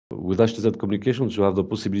with HTZ Communications, you have the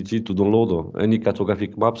possibility to download any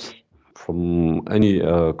cartographic maps from any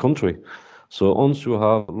country. So once you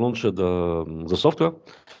have launched the software,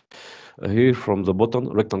 here from the bottom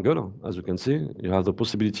rectangle, as you can see, you have the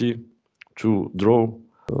possibility to draw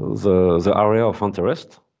the area of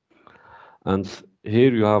interest. And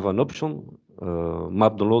here you have an option,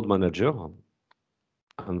 Map Download Manager.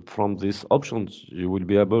 And from these options, you will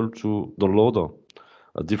be able to download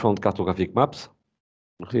different cartographic maps.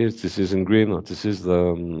 Here, this is in green. This is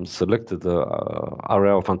the selected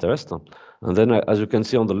area of interest. And then, as you can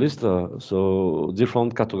see on the list, so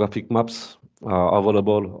different cartographic maps are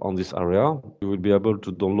available on this area. You will be able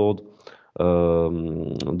to download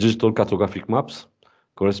digital cartographic maps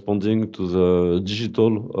corresponding to the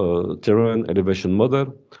digital terrain elevation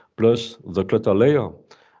model, plus the clutter layer,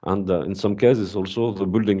 and in some cases also the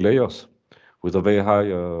building layers with a very high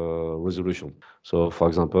resolution. So, for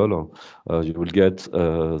example, you will get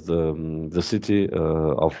the city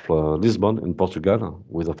of Lisbon in Portugal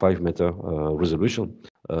with a 5-meter resolution.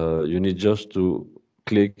 You need just to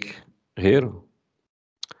click here,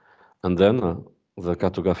 and then the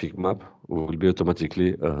cartographic map will be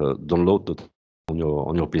automatically downloaded on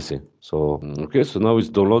your PC. So, okay, so now it's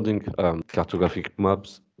downloading cartographic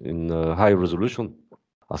maps in high resolution.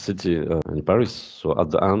 A city in Paris. So at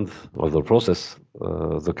the end of the process,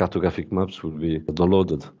 the cartographic maps will be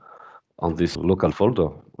downloaded on this local folder,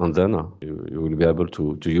 and then you will be able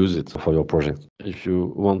to use it for your project. If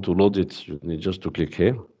you want to load it, you need just to click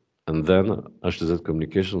here, and then HTZ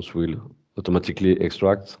Communications will automatically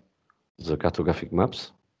extract the cartographic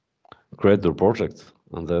maps, create the project,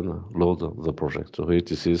 and then load the project. So here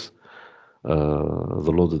this is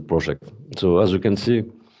the loaded project. So as you can see,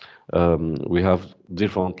 we have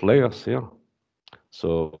different layers here.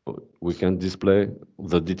 So we can display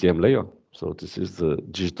the DTM layer. So this is the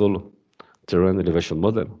digital terrain elevation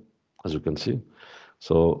model, as you can see.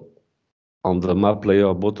 So on the map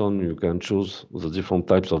layer button, you can choose the different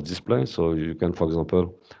types of display. So you can, for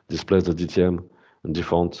example, display the DTM in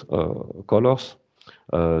different colors.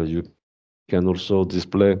 You can also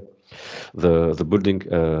display the building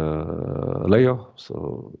layer.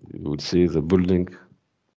 So you will see the building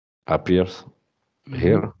appears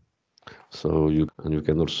here. So you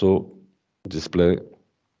can also display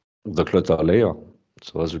the clutter layer.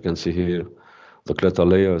 So as you can see here, the clutter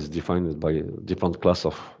layer is defined by different class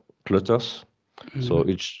of clutters. So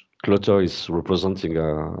each clutter is representing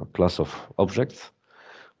a class of objects,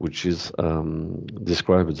 which is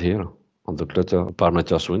described here on the clutter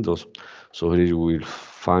parameters windows. So here you will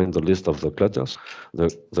find the list of the clutters,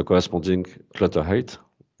 the corresponding clutter height,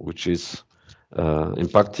 which is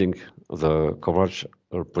impacting the coverage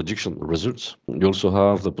prediction results. You also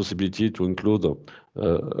have the possibility to include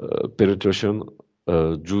penetration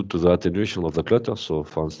due to the attenuation of the clutter. So,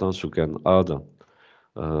 for instance, you can add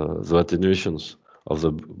the attenuations of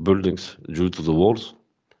the buildings due to the walls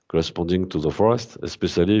corresponding to the forest,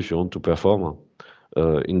 especially if you want to perform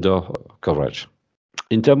indoor coverage.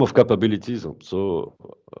 In terms of capabilities, so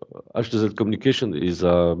HTZ Communication is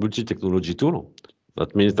a multi-technology tool.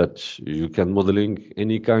 That means that you can modeling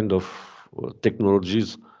any kind of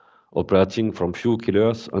technologies operating from few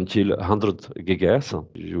kilohertz until 100 gigahertz.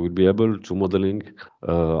 You will be able to modeling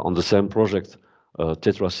on the same project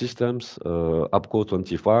TETRA systems, APCO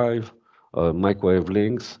 25, microwave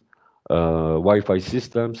links, Wi-Fi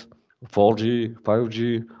systems, 4G,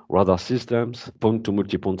 5G, radar systems,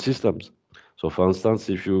 point-to-multipoint systems. So for instance,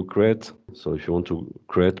 if you want to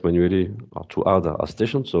create manually or to add a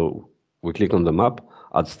station, so we click on the map,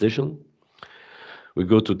 add station. We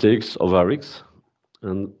go to TX over X,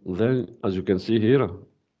 and then, as you can see here,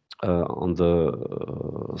 on the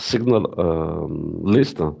signal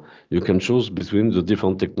list, you can choose between the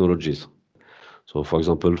different technologies. So, for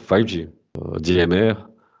example, 5G, DMR,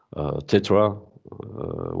 TETRA,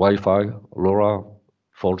 Wi-Fi, LoRa,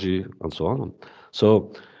 4G, and so on.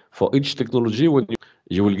 So, for each technology, when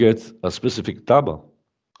you will get a specific tab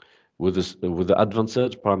with the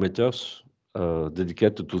advanced parameters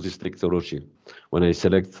dedicated to this technology. When I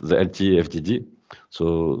select the LTE FDD,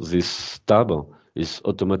 so this tab is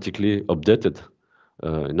automatically updated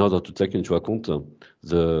in order to take into account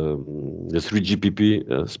the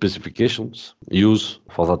 3GPP specifications used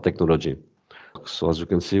for that technology. So as you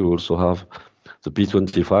can see, we also have the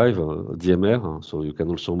P25 DMR, so you can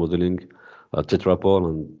also modeling tetrapole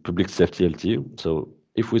and public safety LTE. So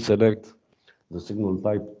if we select the signal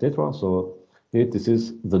type TETRA, so here this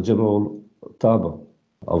is the general tab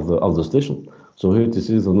of the station. So here this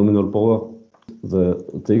is the nominal power, the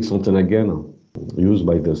TX antenna gain used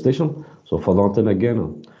by the station. So for the antenna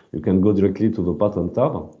gain, you can go directly to the pattern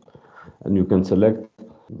tab, and you can select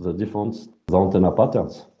the different antenna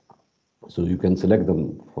patterns. So you can select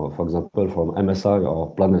them, for example, from MSI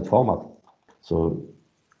or Planet format. So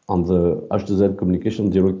on the HTZ Communication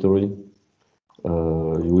directory,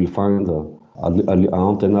 you will find an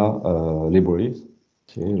antenna library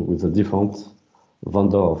with a different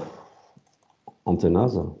vendor of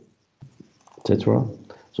antennas, TETRA.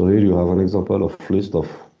 So here you have an example of list of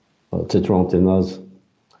TETRA antennas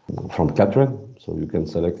from TETRA. So you can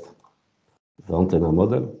select the antenna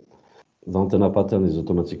model. The antenna pattern is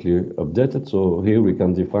automatically updated. So here we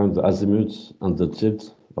can define the azimuth and the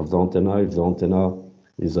tilt of the antenna if the antenna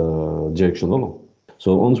is directional.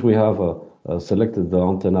 So once we have selected the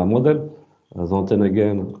antenna model, the antenna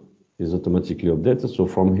again is automatically updated. So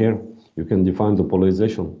from here, you can define the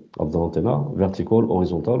polarization of the antenna, vertical,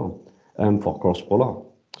 horizontal, and for cross polar.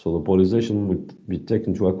 So the polarization will be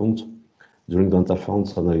taken into account during the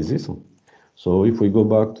interference analysis. So if we go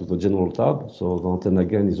back to the general tab, so the antenna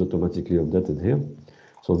again is automatically updated here.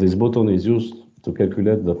 So this button is used to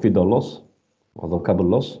calculate the feeder loss or the cable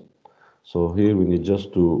loss. So here we need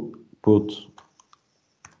just to put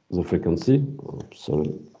the frequency,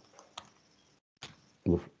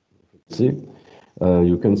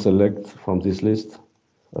 you can select from this list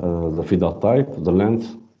the feeder type, the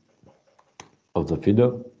length of the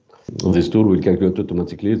feeder. This tool will calculate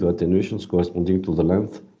automatically the attenuations corresponding to the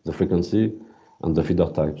length, the frequency, and the feeder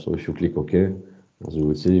type. So if you click OK, as you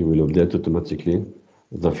will see, it will update automatically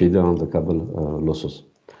the feeder and the cable losses.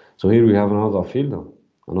 So here we have another field,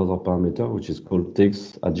 another parameter, which is called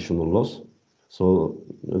takes additional loss. So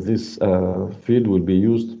this field will be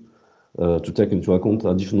used to take into account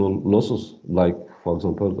additional losses, like, for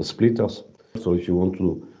example, the splitters. So if you want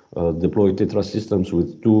to deploy TETRA systems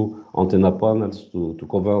with two antenna panels to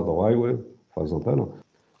cover the highway, for example.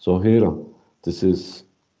 So here, this is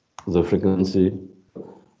the frequency.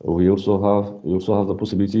 You also have the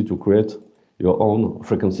possibility to create your own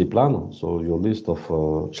frequency plan. So your list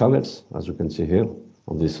of channels, as you can see here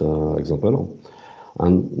on this example.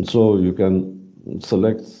 And so you can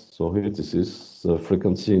select, so here this is the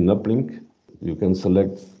frequency in uplink. You can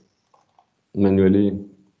select manually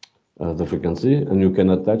the frequency, and you can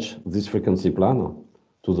attach this frequency plan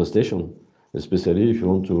to the station, especially if you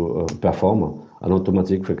want to perform an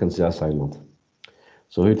automatic frequency assignment.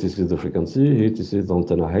 So here this is the frequency, here this is the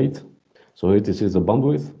antenna height. So here this is the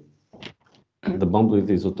bandwidth. The bandwidth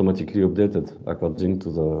is automatically updated according to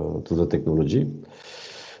the technology.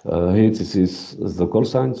 Here this is the call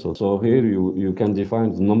sign. So here you can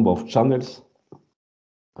define the number of channels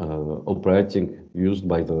operating used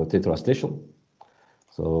by the TETRA station.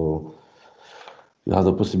 So you have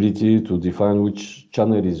the possibility to define which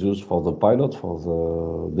channel is used for the pilot, for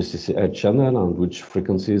the BCCH channel, and which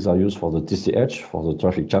frequencies are used for the TCH, for the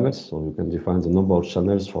traffic channels. So you can define the number of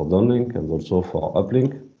channels for downlink and also for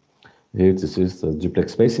uplink. Here this is the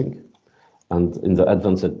duplex spacing. And in the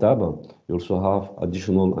advanced tab, you also have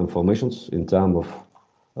additional informations in terms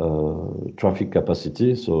of traffic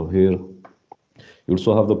capacity. So here you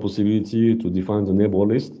also have the possibility to define the neighbor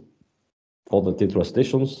list for the TETRA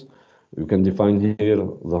stations. You can define here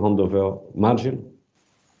the handover margin.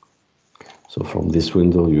 So from this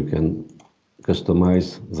window, you can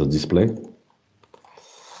customize the display.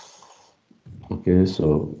 Okay,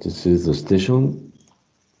 so this is the station.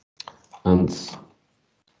 And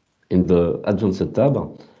in the advanced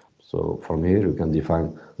tab, so from here, you can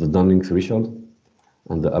define the downlink threshold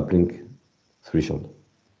and the uplink threshold.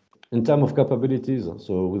 In terms of capabilities,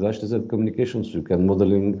 so with HTZ Communications, you can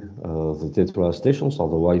modeling the TETRA stations or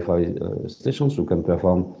the Wi-Fi stations. You can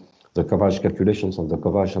perform the coverage calculations and the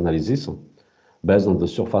coverage analysis based on the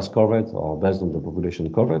surface covered or based on the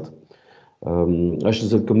population covered.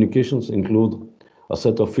 HTZ Communications include a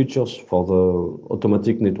set of features for the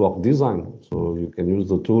automatic network design. So you can use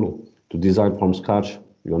the tool to design from scratch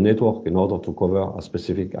your network in order to cover a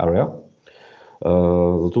specific area.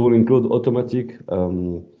 The tool includes automatic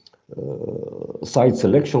site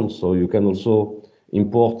selection, so you can also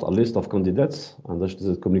import a list of candidates, and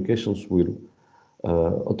HTZ Communications will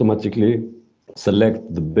automatically select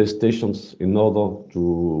the best stations in order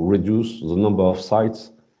to reduce the number of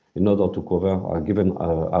sites in order to cover a given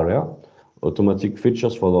area. Automatic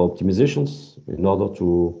features for the optimizations in order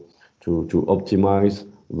to optimize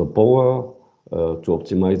the power, to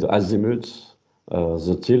optimize the azimuth,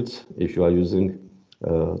 the tilt if you are using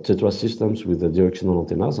TETRA systems with the directional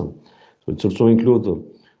antennas. So it also includes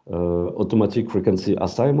automatic frequency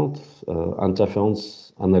assignment,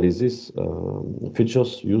 interference analysis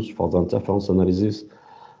features used for the interference analysis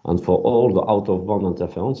and for all the out-of-band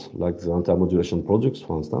interference, like the intermodulation products,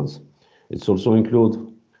 for instance. It's also include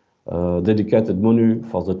dedicated menu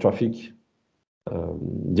for the traffic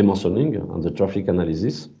dimensioning and the traffic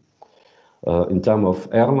analysis. In terms of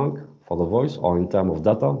Erlang for the voice or in terms of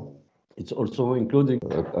data. It's also including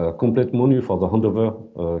a complete menu for the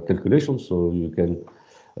handover calculation, so you can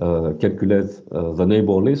calculate the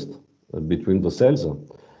neighbor list between the cells.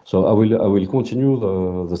 So I will continue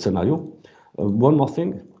the scenario. One more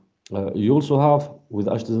thing, you also have with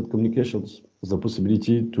HTZ Communications the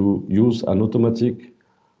possibility to use an automatic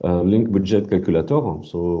link budget calculator.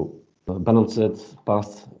 So balanced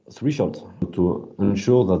path threshold to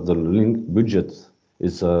ensure that the link budget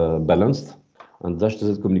is balanced and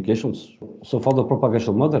HTZ Communications. So for the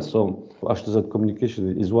propagation model, so HTZ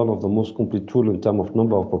Communication is one of the most complete tools in terms of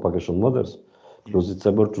number of propagation models because it's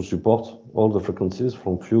able to support all the frequencies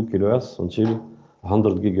from few kilohertz until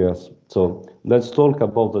 100 gigahertz. So let's talk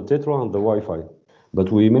about the TETRA and the Wi-Fi. But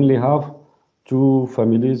we mainly have two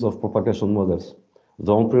families of propagation models.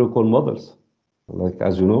 The empirical models, like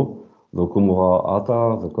as you know, the Kumura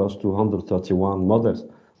ATA, the COS 231 models.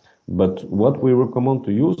 But what we recommend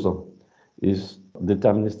to use is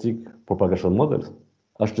deterministic propagation models.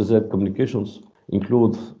 HTZ Communications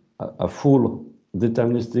includes a full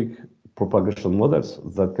deterministic propagation models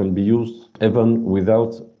that can be used even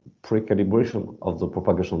without pre-calibration of the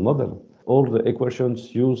propagation model. All the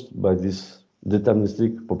equations used by these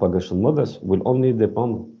deterministic propagation models will only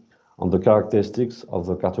depend on the characteristics of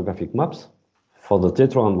the cartographic maps. For the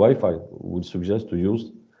TETRA and Wi-Fi, we suggest to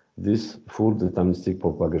use this full deterministic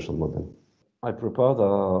propagation model. I prepared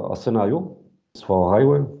a scenario for a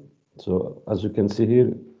highway. So as you can see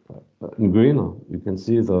here in green, you can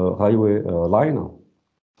see the highway line.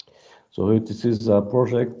 So this is a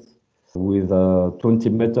project with a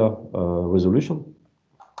 20-meter resolution.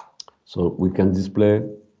 So we can display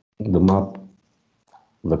the map,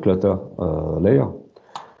 the clutter layer.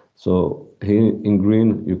 So here in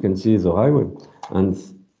green, you can see the highway. And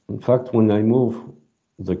in fact, when I move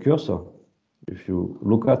the cursor, if you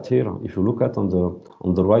look at here, if you look at on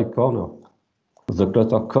the right corner, the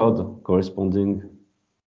clutter code corresponding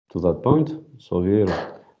to that point. So here,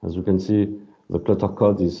 as you can see, the clutter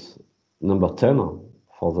code is number 10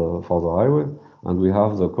 for the highway, and we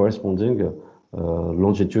have the corresponding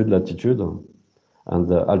longitude, latitude, and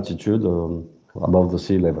the altitude above the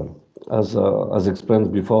sea level. As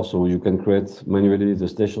explained before, so you can create manually the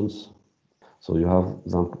stations. So you have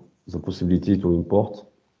the possibility to import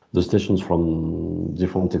the stations from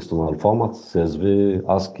different external formats, CSV,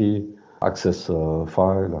 ASCII, access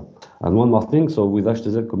file. And one more thing, so with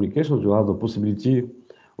HTZ Communications, you have the possibility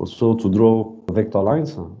also to draw vector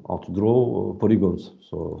lines or to draw polygons.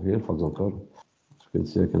 So here, for example, as you can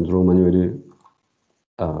see, I can draw manually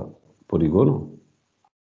a polygon.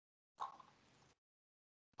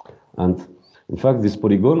 And in fact, this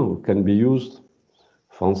polygon can be used,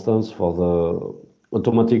 for instance, for the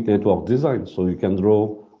automatic network design. So you can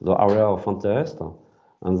draw the area of interest,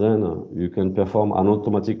 and then you can perform an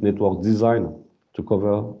automatic network design to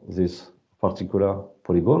cover this particular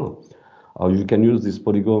polygon. Or you can use this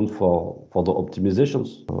polygon for the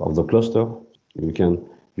optimizations of the cluster. You can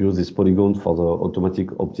use this polygon for the automatic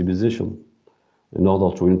optimization in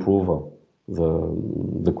order to improve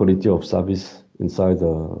the quality of service inside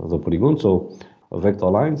the polygon. So vector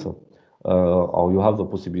lines, or you have the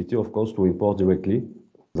possibility, of course, to import directly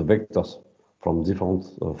the vectors from different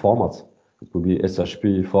formats. It could be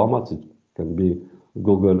SHP format, it can be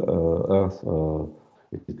Google Earth,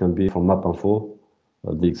 it can be from MapInfo,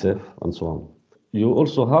 DXF, and so on. You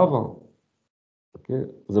also have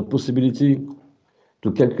the possibility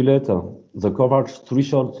to calculate the coverage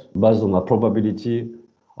threshold based on a probability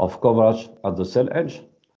of coverage at the cell edge.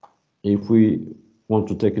 If we want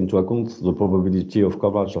to take into account the probability of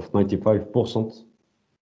coverage of 95%,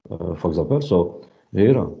 for example, so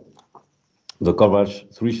here, the coverage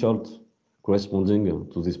threshold corresponding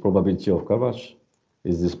to this probability of coverage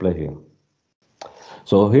is displayed here.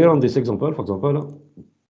 So here on this example, for example,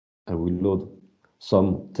 I will load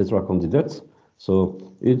some TETRA candidates. So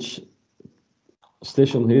each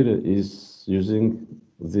station here is using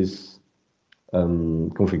this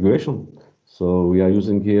configuration. So we are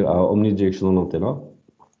using here our omnidirectional antenna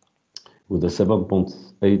with a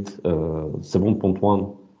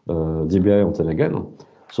 7.1 dBi antenna gain.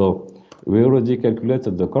 So we already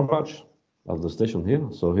calculated the coverage of the station here.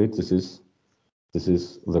 So here this is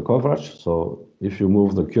the coverage. So if you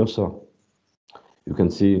move the cursor, you can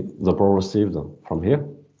see the power received from here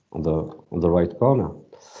on the right corner.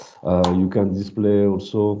 You can display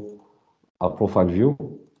also a profile view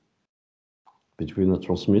between a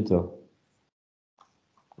transmitter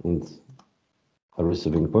and a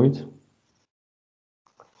receiving point.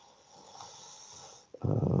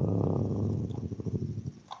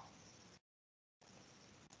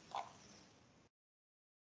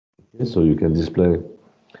 So you can display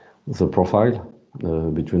the profile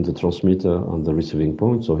between the transmitter and the receiving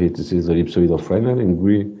point. So here this is the ellipsoid of Fresnel. In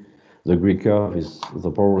green, the gray curve is the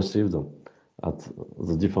power received at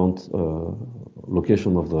the different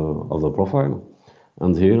location of the profile.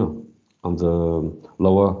 And here on the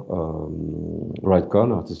lower right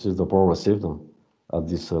corner, this is the power received at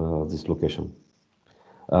this location.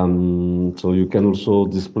 So you can also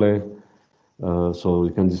display. So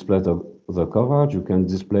you can display the coverage. You can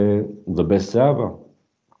display the base server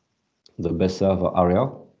area,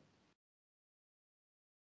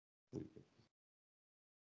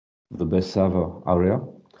 the base server area.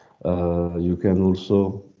 You can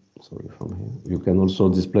also, sorry, from here, you can also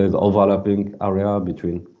display the overlapping area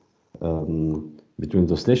between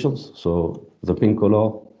the stations. So the pink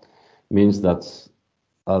color means that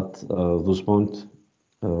at those points,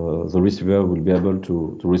 the receiver will be able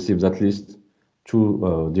to receive at least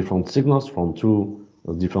two different signals from two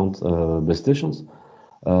different base stations.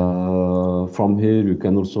 From here, you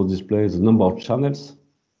can also display the number of channels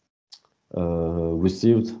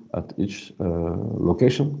received at each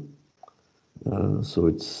location. So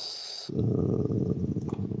it's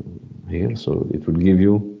here, so it will give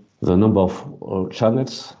you the number of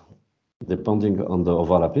channels depending on the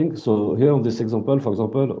overlapping. So here on this example, for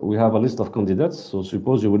example, we have a list of candidates. So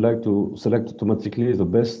suppose you would like to select automatically the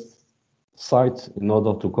best site in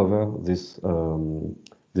order to cover this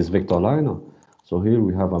this vector line. So here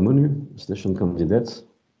we have a menu, station candidates,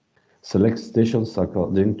 select stations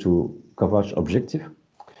according to coverage objective.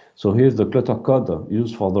 So here's the clutter code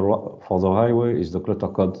used for the highway is the clutter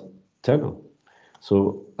code 10.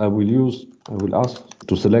 So I will ask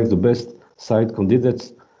to select the best site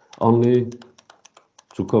candidates only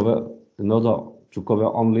to cover, in order to cover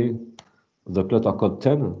only the clutter code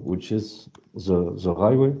 10, which is the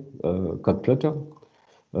highway code clutter.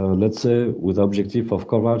 Let's say with the objective of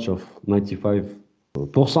coverage of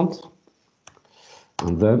 95%,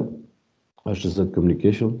 and then HTZ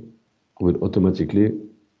Communication will automatically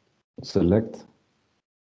select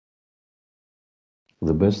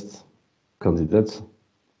the best candidates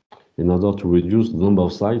in order to reduce the number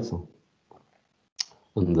of sites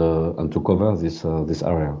and to cover this this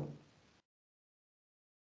area.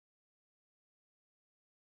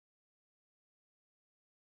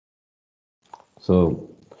 So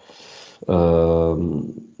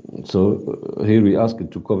here we ask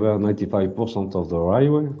it to cover 95% of the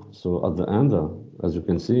highway. So at the end, as you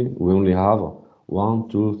can see, we only have 1,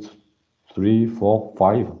 2, 3, 4,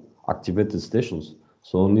 5 activated stations.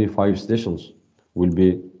 So only 5 stations will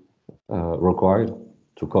be required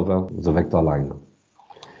to cover the vector line.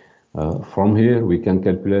 From here, we can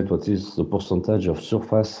calculate what is the percentage of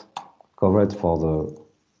surface covered for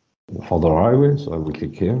the highway. So I will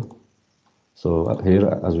click here. So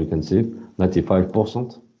here, as we can see,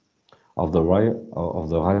 95% of the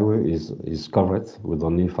highway is covered with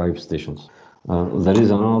only 5 stations. There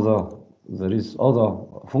is other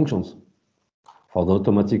functions for the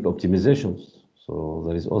automatic optimizations. So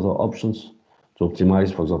there is other options to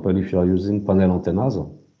optimize. For example, if you are using panel antennas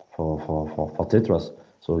for TETRAs,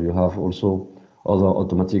 so you have also other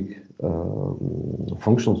automatic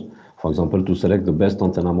functions. For example, to select the best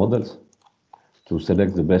antenna models, to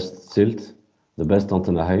select the best tilt, the best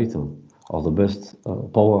antenna height, or the best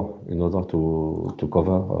power in order to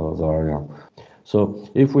cover the area. So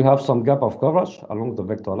if we have some gap of coverage along the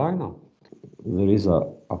vector line, there is a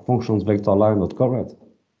functions vector line not covered.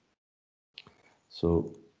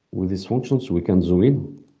 So with these functions, we can zoom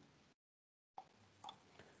in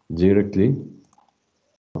directly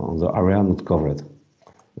on the area not covered.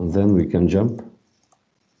 And then we can jump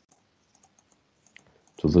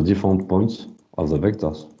to the different points of the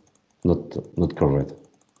vectors not covered.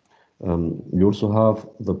 You also have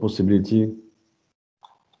the possibility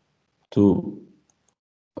to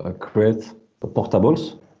create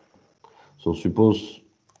portables. So suppose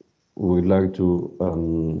we would like to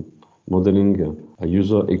modeling a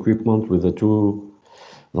user equipment with the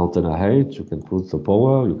antenna height. You can put the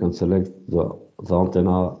power. You can select the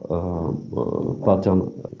antenna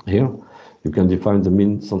pattern here. You can define the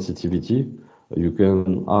mean sensitivity. You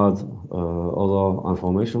can add other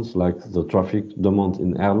informations like the traffic demand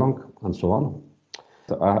in Erlang and so on.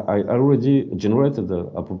 I already generated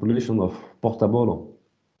a population of portable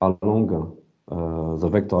along the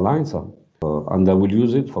vector lines, and I will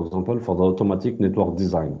use it, for example, for the automatic network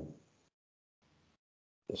design.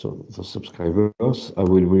 So the subscribers, I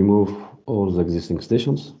will remove all the existing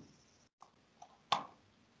stations.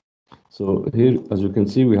 So here, as you can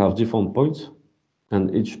see, we have different points,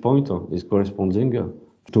 and each point is corresponding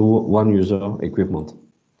to one user equipment.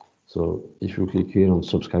 So if you click here on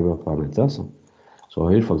subscriber parameters, So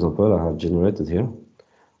here, for example, I have generated here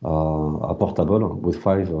a portable with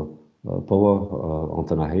 5 power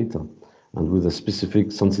antenna height and with a specific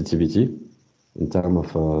sensitivity in terms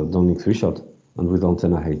of downlink threshold and with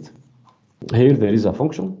antenna height. Here there is a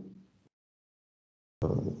function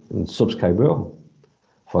in subscriber.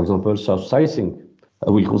 For example, search sizing. I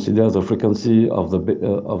will consider the frequency of the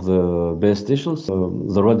base stations,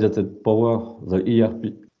 the radiated power, the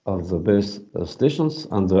ERP of the base stations,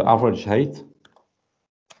 and the average height.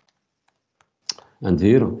 And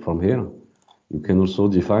here, from here, you can also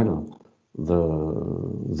define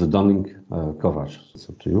the downlink coverage. It's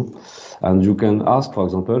up to you. And you can ask, for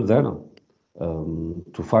example, then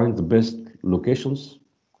to find the best locations,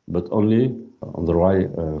 but only on the right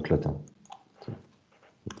cluster.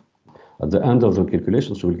 At the end of the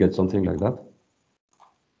calculations, you will get something like that.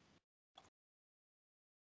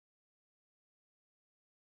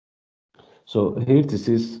 So here this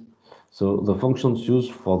is, so the functions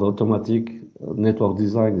used for the automatic network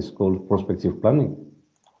design is called prospective planning.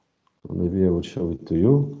 So maybe I will show it to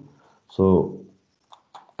you. So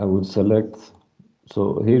I would select,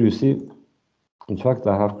 so here you see, in fact,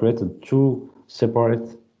 I have created 2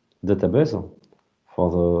 separate databases for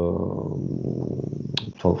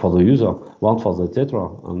the user, one for the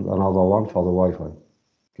TETRA and another one for the Wi-Fi.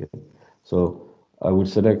 Okay. So I will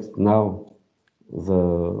select now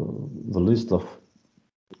the list of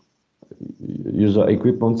user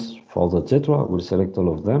equipments for the TETRA. I will select all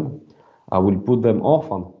of them. I will put them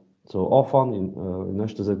orphan. So orphan in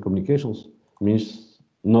HTZ Communications means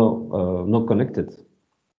no connected.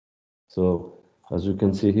 So as you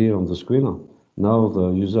can see here on the screen, now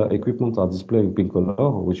the user equipment are displaying pink color,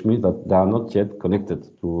 which means that they are not yet connected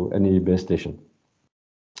to any base station.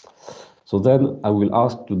 So then I will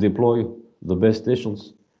ask to deploy the base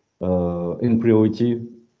stations in priority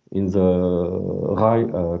in the right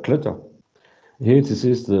cluster. Here, this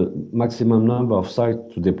is the maximum number of sites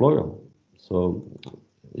to deploy. So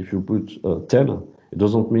if you put 10, it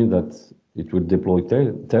doesn't mean that it will deploy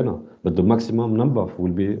 10, but the maximum number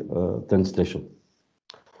will be 10 stations.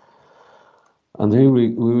 And here we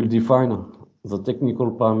will define the technical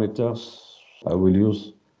parameters. I will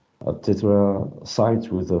use a TETRA site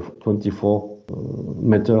with a 24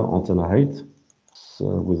 meter antenna height,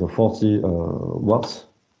 with a 40 watts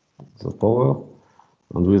the power,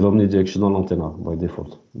 and with omnidirectional antenna by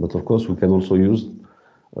default. But of course, we can also use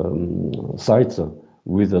sites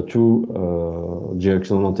with 2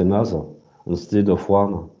 directional antennas instead of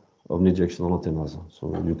 1 omnidirectional antennas.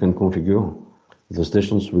 So you can configure the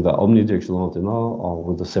stations with an omnidirectional antenna or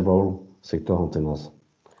with the several sector antennas.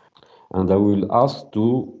 And I will ask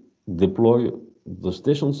to deploy the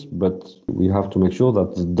stations, but we have to make sure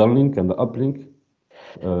that the downlink and the uplink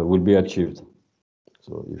will be achieved.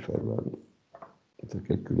 So if I run the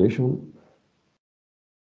calculation.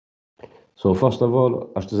 So first of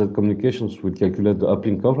all, HTZ Communications will calculate the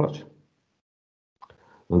uplink coverage.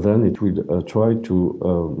 And then it will try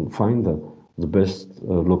to find the best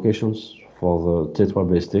locations for the TETRA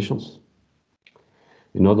base stations,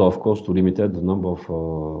 in order, of course, to limit the number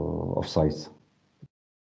of sites.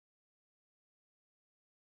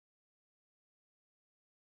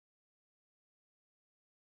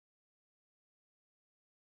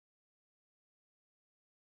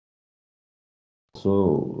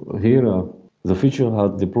 So here, the feature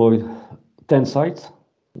had deployed 10 sites.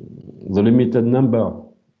 The limited number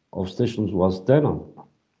of stations was 10.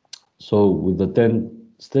 So with the 10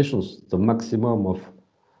 stations, the maximum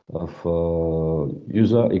of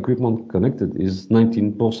user equipment connected is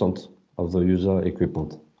 19% of the user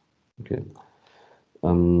equipment. Okay.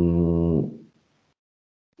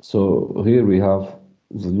 So here we have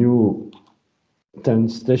the new 10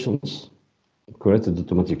 stations created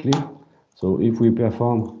automatically. So if we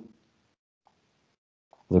perform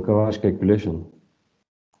the coverage calculation,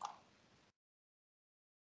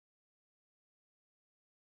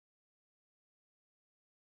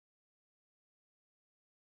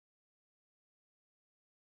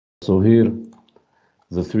 so here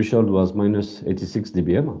the threshold was minus 86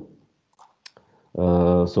 dBm.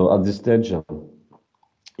 So at this stage,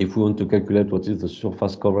 if we want to calculate what is the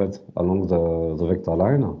surface coverage along the vector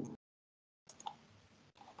line,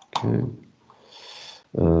 okay.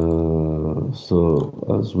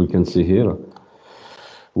 So as we can see here,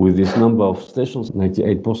 with this number of stations,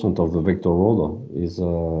 98% of the vector road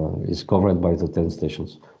is covered by the 10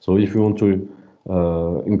 stations. So if you want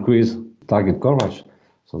to increase target coverage,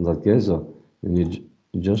 so in that case, you need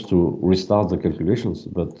just to restart the calculations,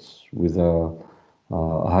 but with a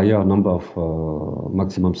higher number of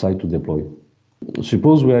maximum site to deploy.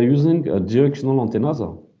 Suppose we are using a directional antennas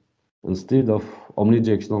instead of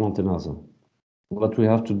omnidirectional antennas. what we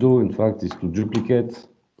have to do, in fact, is to duplicate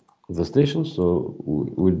the stations. So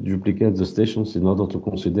we duplicate the stations in order to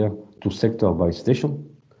consider 2 sectors by station.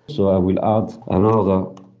 So I will add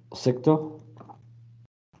another sector.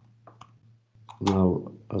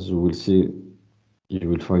 Now, as you will see, you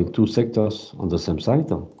will find 2 sectors on the same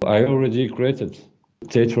site. I already created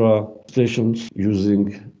TETRA stations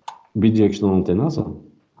using bidirectional antennas.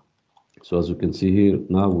 So as you can see here,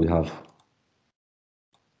 now we have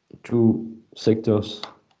 2 sectors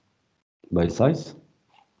by size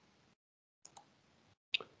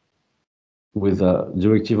with a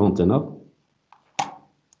directive antenna,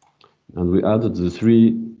 and we added the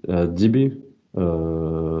 3 dB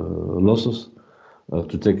losses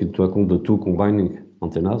to take into account the 2 combining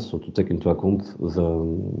antennas, so to take into account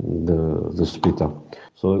the splitter.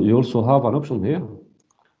 So you also have an option here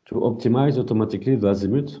to optimize automatically the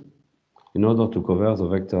azimuth in order to cover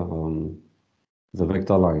the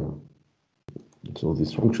vector line. So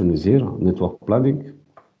this function is here, network planning,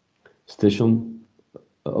 station,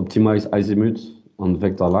 optimize azimuth on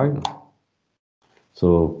vector line.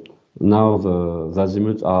 So now the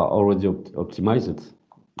azimuths are already optimized,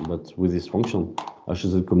 but with this function,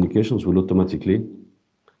 HTZ Communications will automatically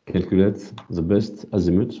calculate the best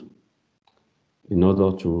azimuth in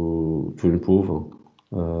order to improve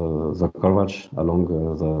the coverage along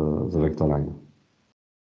the vector line.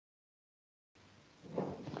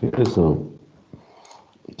 Okay, so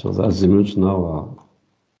the azimuths now are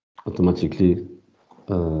automatically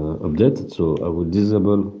updated. So I will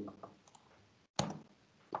disable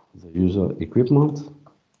the user equipment,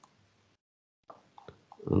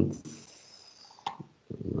 and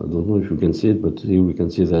I don't know if you can see it, but here we can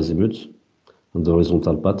see the azimuth and the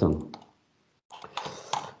horizontal pattern.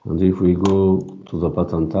 And if we go to the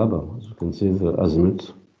pattern tab, as you can see, the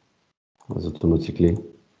azimuth is automatically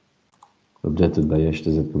updated by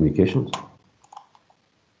HTZ Communications.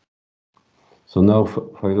 So now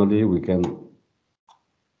finally we can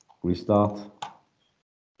restart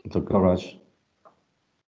the coverage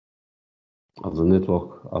of the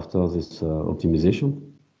network after this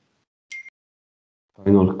optimization.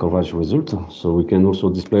 Final coverage result. So we can also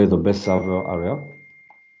display the best server area.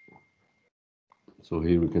 So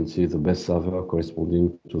here we can see the best server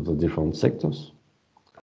corresponding to the different sectors.